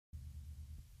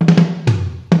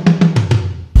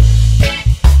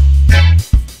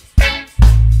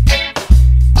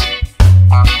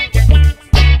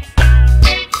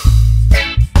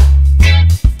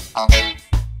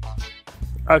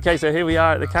Okay, so here we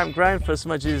are at the campground for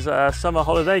Smudge's summer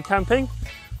holiday camping.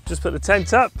 Just put the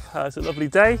tent up, it's a lovely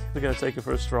day, we're going to take it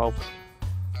for a stroll.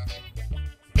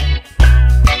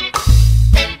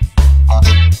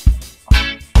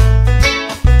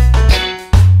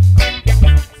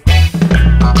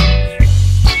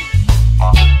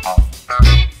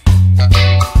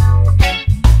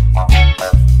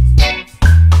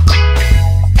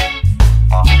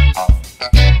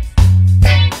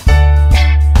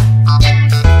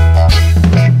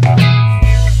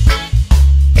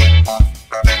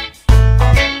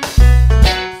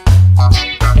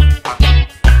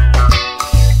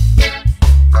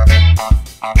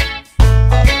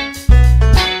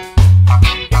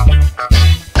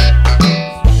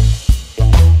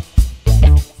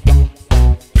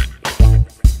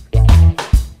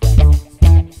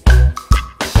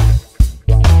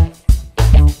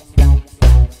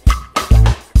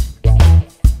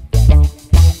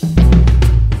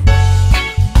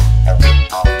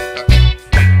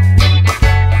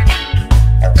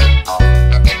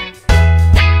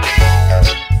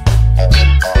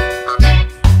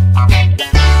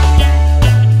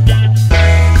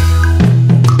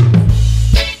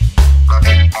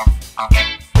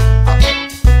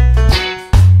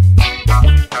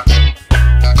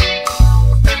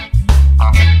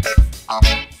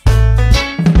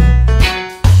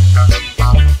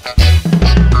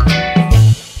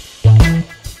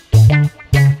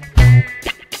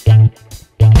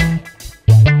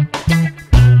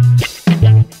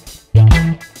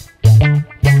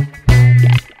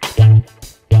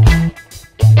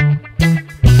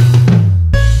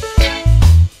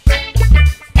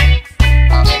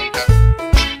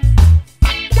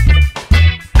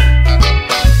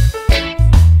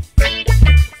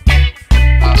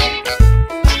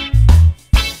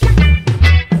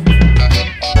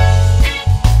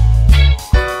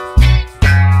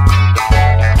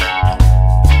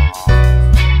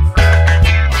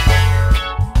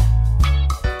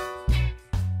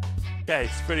 Okay,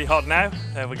 it's pretty hot now.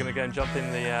 We're going to go and jump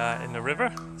in the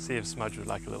river, see if Smudge would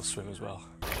like a little swim as well.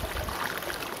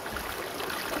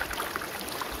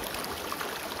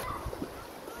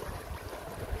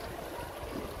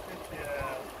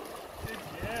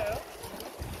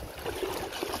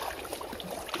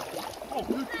 Oh,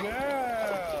 good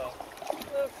girl!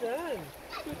 Well done.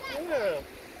 Good girl.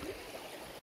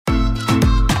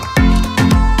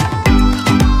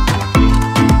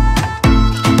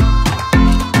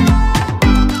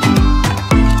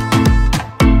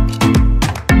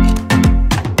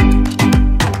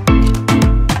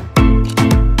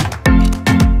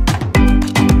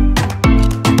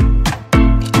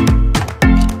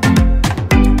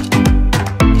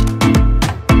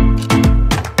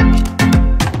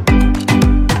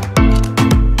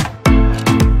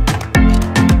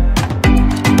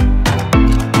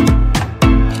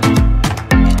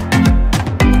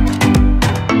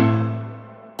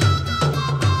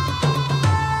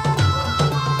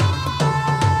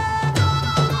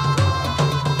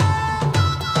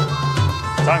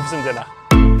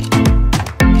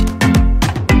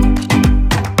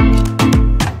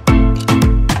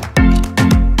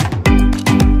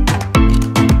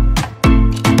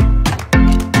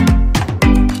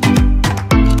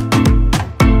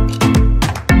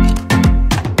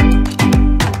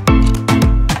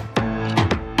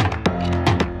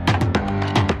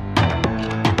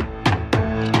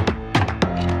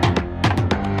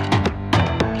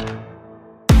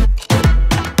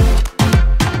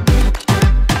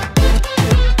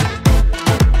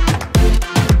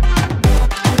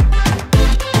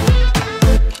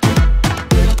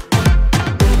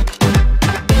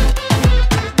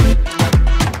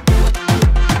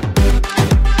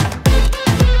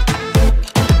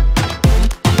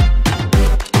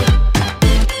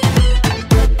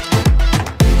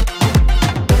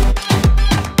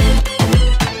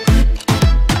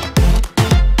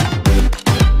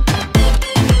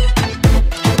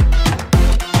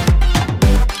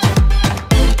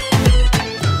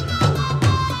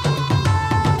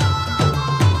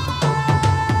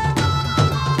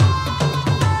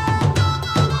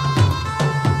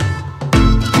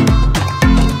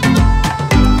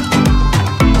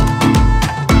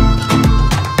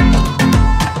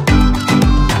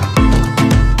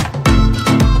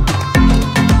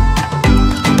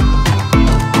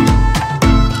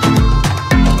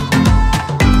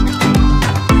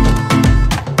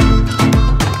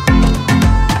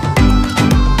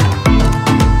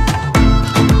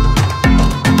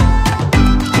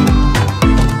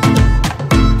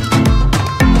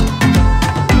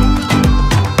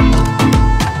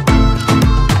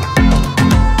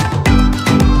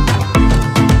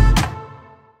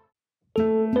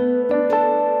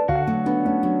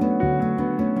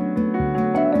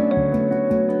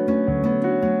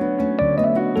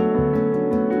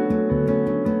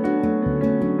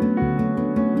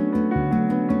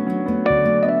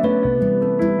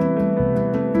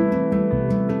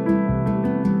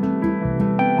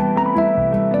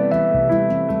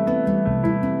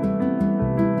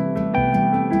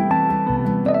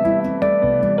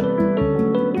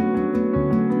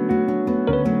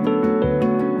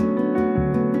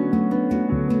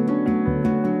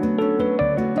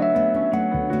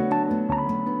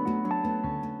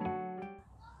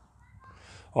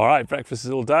 All right, breakfast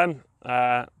is all done.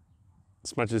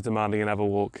 Smudge is demanding another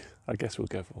walk. I guess we'll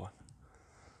go for one.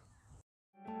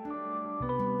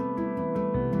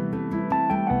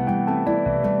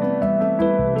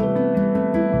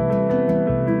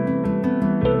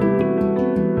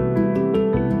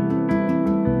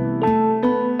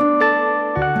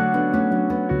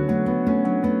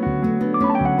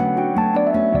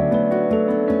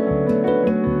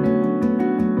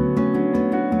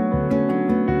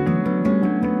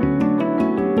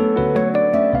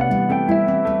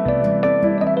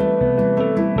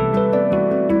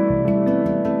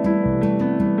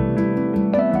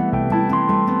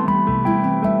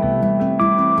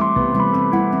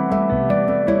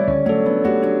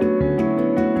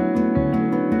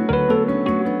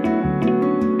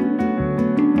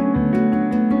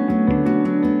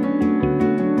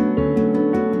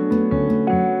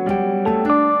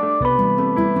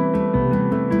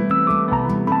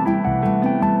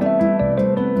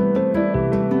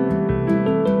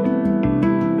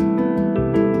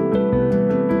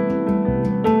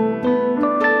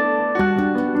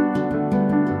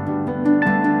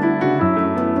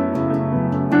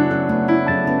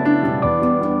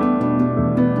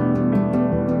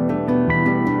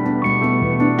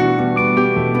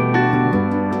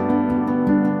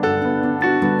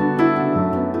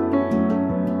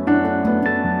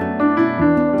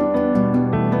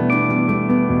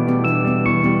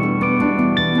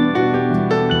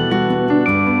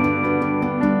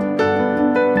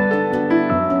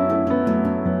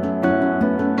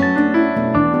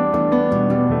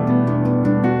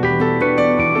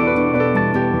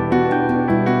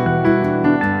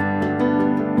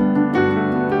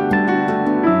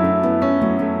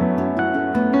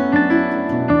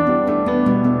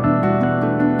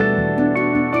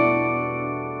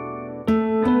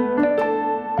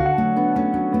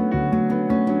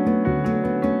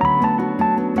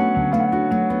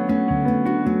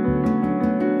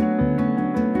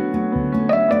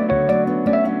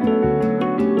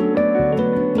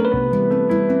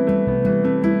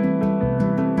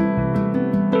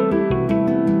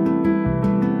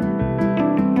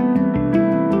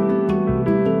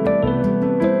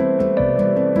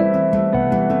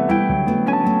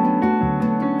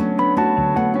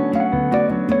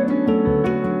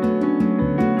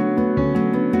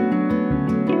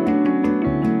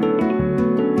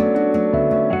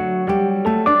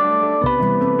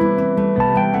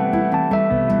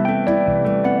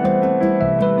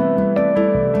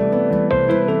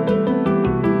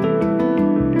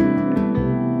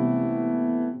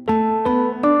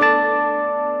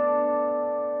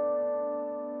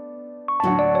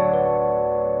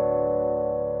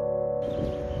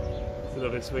 It's a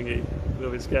little bit swingy, a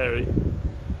little bit scary.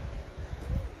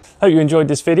 Hope you enjoyed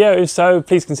this video. If so,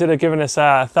 please consider giving us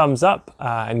a thumbs up.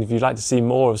 And if you'd like to see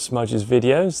more of Smudge's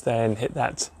videos, then hit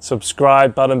that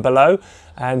subscribe button below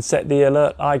and set the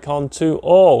alert icon to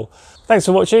all. Thanks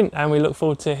for watching, and we look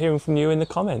forward to hearing from you in the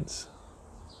comments.